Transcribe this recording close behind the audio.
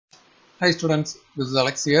Hi students, this is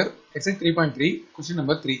Alexmaths, exercise 3.3, question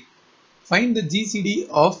number 3. Find the GCD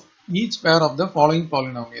of each pair of the following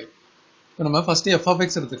polynomial. இப்போ நம்ம first f of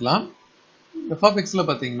x எடுத்துக்கலாம். f of x ல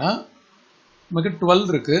பாத்தீங்கன்னா நமக்கு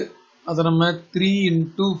 12 இருக்கு. அதை நம்ம 3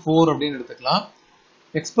 into 4 அப்படின்னு எடுத்துக்கலாம்.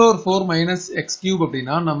 x power 4 minus x cube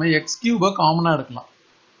அப்படின்னா நம்ம x cube காமனா எடுக்கலாம்.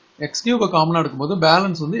 x cube காமனா எடுக்கும்போது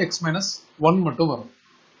பேலன்ஸ் வந்து x minus 1 மட்டும் வரும்.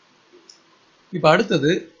 இப்போ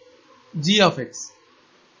அடுத்தது g of x.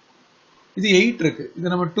 இது 8 இருக்கு. இது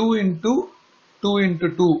நம்ம 2 into 2 into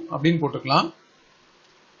 2 அப்படின்னு போட்டுக்கலாம்.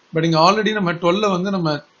 பட் இங்க ஆல்ரெடி நம்ம 12 வந்து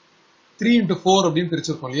நம்ம 3 into 4 அப்படின்னு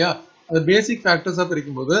பிரிச்சிருக்கோம் இல்லையா? அது பேசிக் ஃபேக்டர்ஸா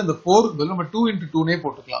பிரிக்கும்போது அந்த 4க்கு பதிலா நம்ம 2 into 2 னே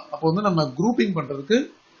போட்டுக்கலாம். அப்போ வந்து நம்ம குரூப்பிங் பண்றதுக்கு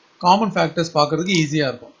காமன் ஃபேக்டர்ஸ் பார்க்கிறதுக்கு ஈஸியா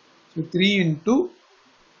இருக்கும். So 3 into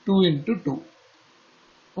 2 into 2.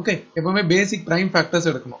 ஓகே, எப்பவுமே பேசிக் பிரைம் ஃபேக்டர்ஸ்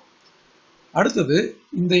எடுக்கணும். அடுத்தது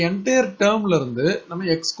இந்த என்டையர் டேர்ம்ல இருந்து நம்ம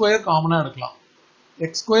x ஸ்கொயர் காமனா எடுக்கலாம்.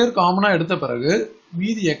 x ஸ்கொயர் காமனா எடுத்த பிறகு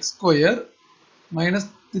மீதி x square minus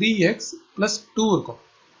 3x plus 2 இருக்கும்.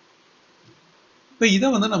 இப்போ இதை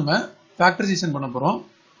வந்து நம்ம ஃபேக்டரைசேஷன் பண்ண போறோம்.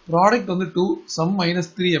 ப்ராடக்ட் வந்து 2 சம் minus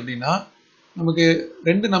 3 அப்படின்னா நமக்கு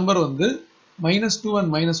ரெண்டு நம்பர் வந்து -2 and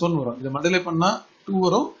 -1 வரும். இதை மல்டிப்ளை பண்ணா 2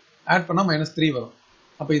 வரும், ஆட் பண்ணா -3 வரும்.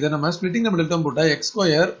 அப்போ இதை நம்ம ஸ்பிளிட்டிங் த மிடில் டேர்ம் போட்டா x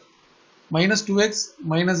square -2x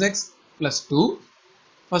minus x plus 2.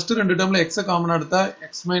 First ரெண்டு டேர்ம்ல x காமனா எடுத்தா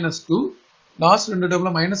x minus 2. லாஸ்ட் ரெண்டு டேர்ம்ல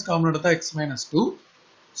மைனஸ் காமன் எடுத்தா x minus 2.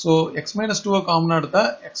 So x minus 2 common எடுத்தா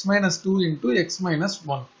x minus 2 into x minus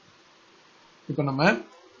 1. இப்போ நம்ம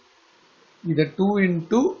இதை 2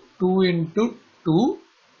 into 2 into 2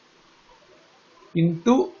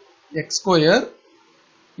 into x square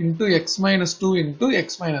into x minus 2 into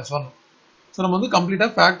x minus 1. So நம்ம வந்து கம்ப்ளீட்டா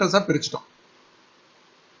ஃபேக்டர்ஸா பிரிச்சிட்டோம்.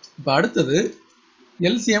 இப்போ அடுத்தது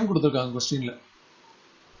LCM கொடுத்துருக்காங்க கொஸ்டின்ல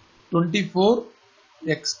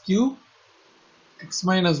 24x cube x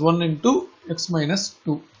minus 1 into x minus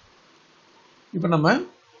 2. இப்போ நம்ம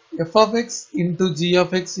f of x into g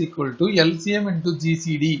of x equal to LCM into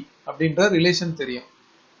GCD அப்படின்ற ரிலேஷன் தெரியும்.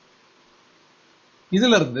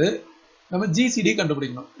 இதுல இருந்து நம்ம GCD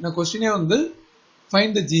கண்டுபிடிக்கணும். இந்த கொஸ்டினே வந்து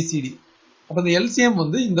find the GCD. அப்ப இந்த LCM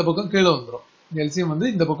வந்து இந்த பக்கம் கீழே வந்துரும். இந்த LCM வந்து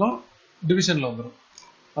இந்த பக்கம் டிவிஷன்ல வந்துரும்.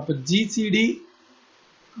 அப்ப GCD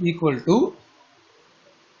equal to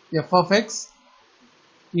f of x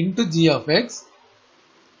into g of x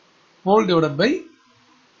whole divided by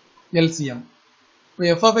LCM. இப்போ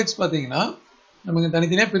f of x பாத்தீங்கன்னா நமக்கு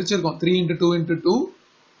தனித்தனியா பிரிச்சிருக்கோம். 3 into 2 into 2,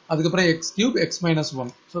 அதுக்கப்புறம் x cube x minus 1.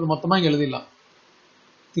 So அது மொத்தமா இங்க எழுதிடலாம்.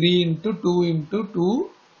 3 into 2 into 2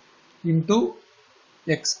 into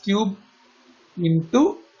x cube into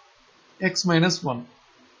x minus 1.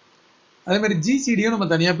 அதே மாதிரி GCDயும் நம்ம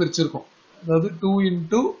தனியா பிரிச்சிருக்கோம். அதாவது 2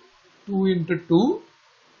 into 2 into 2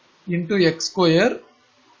 into x square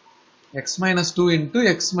x minus 2 into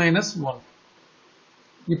x minus 1.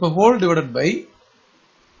 இப்போ whole divided by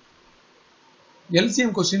LCM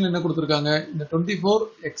question என்ன கொடுத்திருக்காங்க? இந்த 24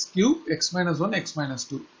 x cube x minus 1 x minus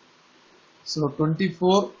 2. So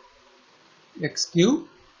 24 x cube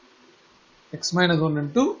x minus 1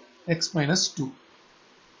 into x minus 2.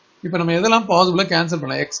 இப்போ நம்ம எதெல்லாம் பாசிபிளா கேன்சல்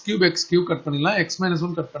பண்ணலாம்? x cube கட் பண்ணிடலாம், x minus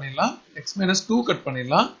 1 cut பண்ணிடலாம், x minus 2 கட்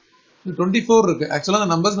பண்ணிடலாம். இது 24 இருக்கு. ஆக்சுவலா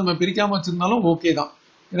அந்த நம்பர்ஸ் நம்ம பிரிக்காம வச்சிருந்தாலும் ஓகே தான்.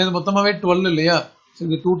 ஏன்னா இது மொத்தமாவே 12 இல்லையா? ஸோ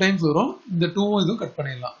இது 2 டைம்ஸ் வரும். இந்த 2வும் இதுவும் கட்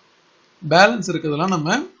பண்ணிடலாம். பேலன்ஸ் இருக்கிறதெல்லாம்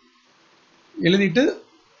நம்ம எழுதிட்டு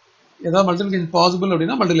ஏதாவது மல்டிபிளிகேஷன் பாசிபிள்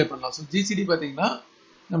அப்படின்னா மல்டிப்ளை பண்ணலாம். ஸோ ஜிசிடி பார்த்தீங்கன்னா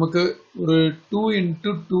நமக்கு ஒரு 2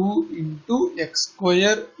 into 2 into x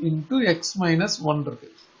square into x minus 1 இருக்கு.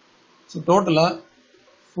 ஸோ டோட்டலா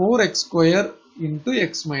 4x square into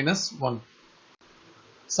x minus 1.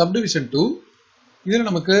 Subdivision 2. இதில்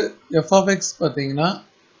நமக்கு f of x பார்த்தீங்கன்னா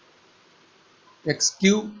x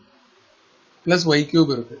cube plus y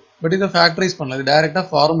cube இருக்கு. பட் இதை ஃபேக்டரைஸ் பண்ணலாம். இது டைரக்டா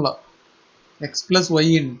formula x plus y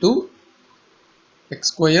into x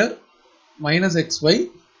square minus xy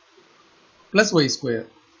plus y square.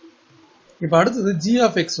 இப்போ அடுத்தது g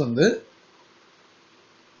of x வந்து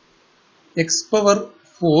x power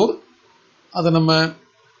 4, அதை நம்ம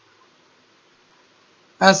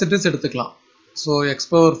as it is எடுத்துக்கலாம். So x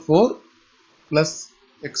power 4 plus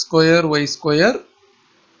x square y square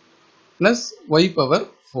plus y power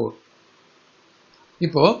 4.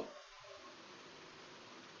 இப்போ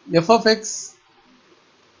f of x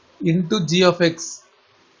into g of x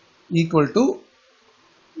equal to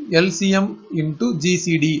LCM into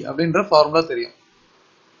GCD அப்படின்ற formula தெரியும்.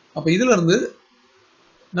 அப்ப இதுல இருந்து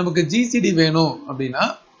நமக்கு GCD வேணும் அப்படின்னா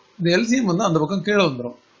இந்த LCM வந்து அந்த பக்கம் கீழே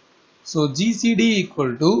வந்துரும். So GCD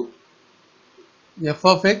equal to f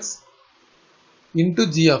of x into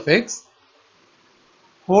g of x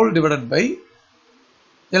whole divided by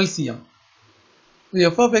LCM.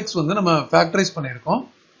 f of x வந்து நம்ம ஃபேக்டரைஸ் பண்ணியிருக்கோம்.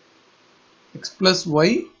 x plus y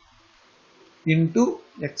into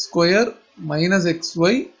x square minus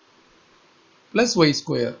xy plus y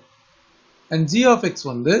square. And g of x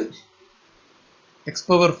வந்து x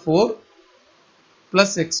power 4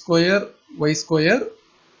 plus x square y square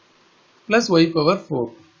plus y power 4.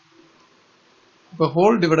 இப்போ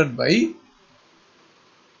whole divided by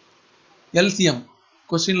LCM.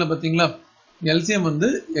 Questionல பாத்தீங்களா? LCM வந்து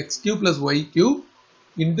x cube plus y cube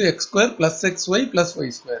into x square plus xy plus y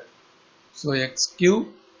square. So x cube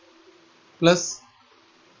plus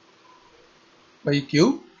y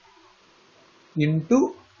cube into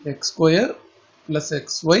x square plus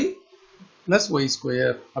xy plus y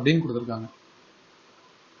square அப்படின்னு கொடுத்திருக்காங்க.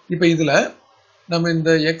 இப்போ இதுல நம்ம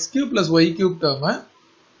இந்த x cube plus y cube டேர்மை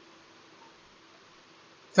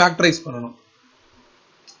factorise பண்ணணும்.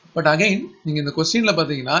 But again நீங்க இந்த क्वेश्चनல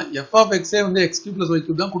பாத்தீங்கன்னா f of x வந்து x cube plus y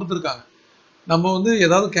cube தான் கொடுத்திருக்காங்க. நம்ம வந்து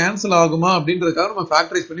ஏதாவது கேன்சல் ஆகுமா அப்படின்றதுக்காக நம்ம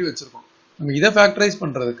ஃபேக்டரைஸ் பண்ணி வச்சிருக்கோம். நம்ம இதை ஃபேக்டரைஸ்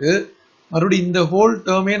பண்றதுக்கு மறுபடியும் இந்த ஹோல்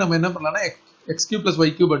டேர்மே நம்ம என்ன பண்ணலாம்னா x cube plus y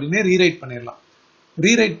cube அப்படினே rewrite பண்ணிடலாம்.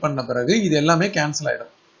 ரீரைட் பண்ண பிறகு இது எல்லாமே கேன்சல்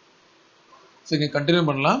ஆயிடும். சோ இங்க கண்டினியூ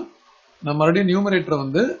பண்ணலாம். நான் மறுபடியும் நியூமரேட்டரை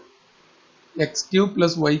வந்து x cube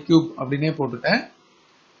plus y cube அப்படினே போட்டுட்டேன்.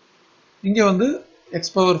 இங்க வந்து x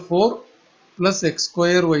power 4 plus x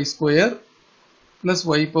square y square plus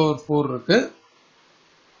y power 4 இருக்கு.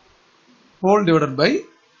 whole divided by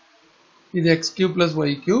இது x cube plus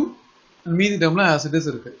y cube மீதி டேர்ம்ல as it is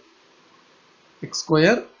இருக்கு. x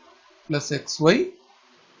square plus xy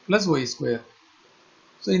plus y square.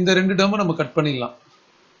 So இந்த ரெண்டு டேர்மை நம்ம கட் பண்ணிடலாம்.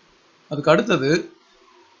 அதுக்கு அடுத்தது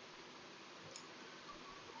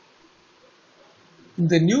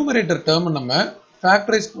இந்த நியூமரேட்டர் டேர்ம் நம்ம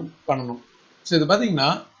ஃபேக்டரைஸ் பண்ணணும். ஸோ இது பார்த்தீங்கன்னா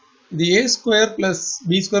இது a square plus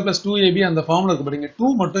b square plus 2ab அந்த ஃபார்முலா இருக்கு பாருங்க,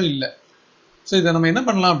 2 மட்டும் இல்லை. ஸோ இதை நம்ம என்ன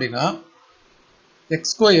பண்ணலாம் அப்படின்னா x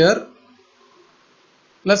square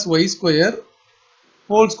plus y square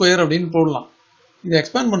whole square அப்படின்னு போடலாம். இதை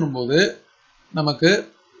எக்ஸ்பேண்ட் பண்ணும்போது நமக்கு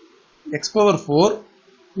x power 4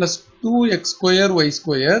 plus 2x square y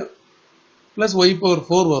square plus y power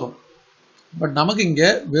 4 வரும். பட் நமக்கு இங்க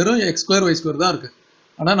வெறும் x square y square தான் இருக்கு.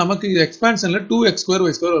 ஆனா நமக்கு எக்ஸ்பான்ஷன்ல 2x square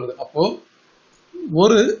y square வருது. அப்போ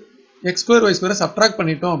ஒரு x square y square subtract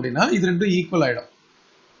பண்ணிட்டோம் அப்படின்னா இது ரெண்டும் ஈக்குவல் ஆயிடும்.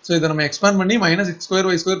 ஸோ இதை நம்ம எக்ஸ்பேண்ட் பண்ணி minus x square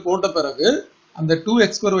y square போட்ட பிறகு அந்த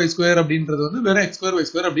 2x square y square அப்படின்றது வந்து வெறும் x square y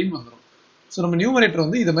square அப்படின்னு வந்துடும். ஸோ நம்ம நியூமரேட்டர்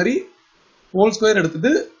வந்து இதை மாதிரி ஹோல் ஸ்கொயர்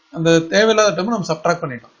எடுத்துட்டு அந்த தேவையில்லாத டேர்மை நம்ம சப்ட்ராக்ட்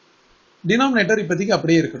பண்ணிட்டோம். டினாமினேட்டர் இப்போதைக்கு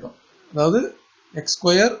அப்படியே இருக்கட்டும். அதாவது x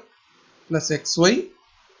square plus xy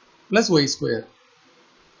plus y square.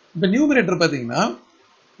 இப்போ நியூமரேட்டர் பார்த்தீங்கன்னா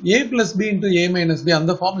a plus b into a minus b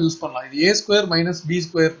அந்த ஃபார்ம் யூஸ் பண்ணலாம். இது a square minus b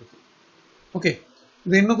square இருக்கு. ஓகே,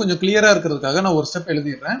 இது இன்னும் கொஞ்சம் கிளியரா இருக்கிறதுக்காக நான் ஒரு step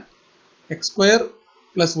எழுதிடுறேன். x square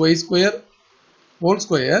plus y square whole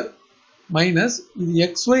square minus இது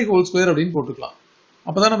xy whole square அப்படின்னு போட்டுக்கலாம்.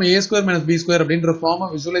 அப்பதான் நம்ம a square minus b square அப்படின்ற ஃபார்மை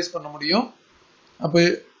விசுவலைஸ் பண்ண முடியும். அப்போ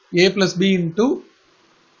a plus b into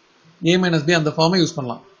a minus b அந்த ஃபார்மை யூஸ்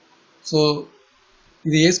பண்ணலாம். ஸோ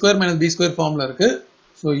இது a square minus b square ஃபார்ம்ல இருக்கு.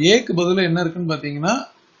 ஸோ ஏக்கு பதில் என்ன இருக்குன்னு பார்த்தீங்கன்னா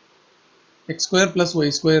x square plus y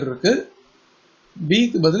square இருக்கு.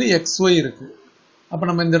 bக்கு பதில் xy இருக்கு. அப்போ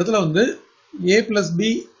நம்ம இந்த இடத்துல வந்து a plus b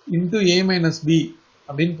into a minus b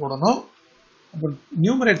அப்படின்னு போடணும். அப்போ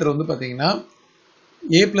நியூமரேட்டர் வந்து பார்த்தீங்கன்னா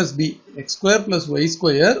a plus b x square plus y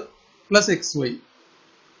square plus xy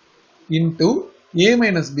into a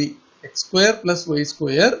minus b x square plus y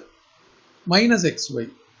square minus xy.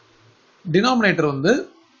 Denominator வந்து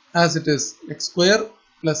as it is x square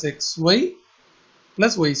plus xy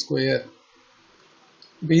plus y square.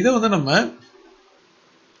 இப்போ இதை வந்து நம்ம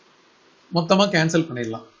மொத்தமா cancel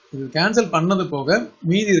பண்ணிடலாம். இது cancel பண்ணது போக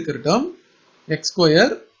மீதி இருக்கிற டேர்ம் x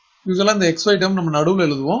square, யூசுவலா இந்த xy டேர்ம் நம்ம நடுவில்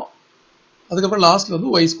எழுதுவோம். அதுக்கப்புறம் லாஸ்ட்ல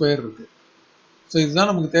வந்து y square இருக்கு. ஸோ இதுதான்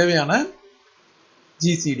நமக்கு தேவையான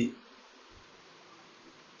GCD.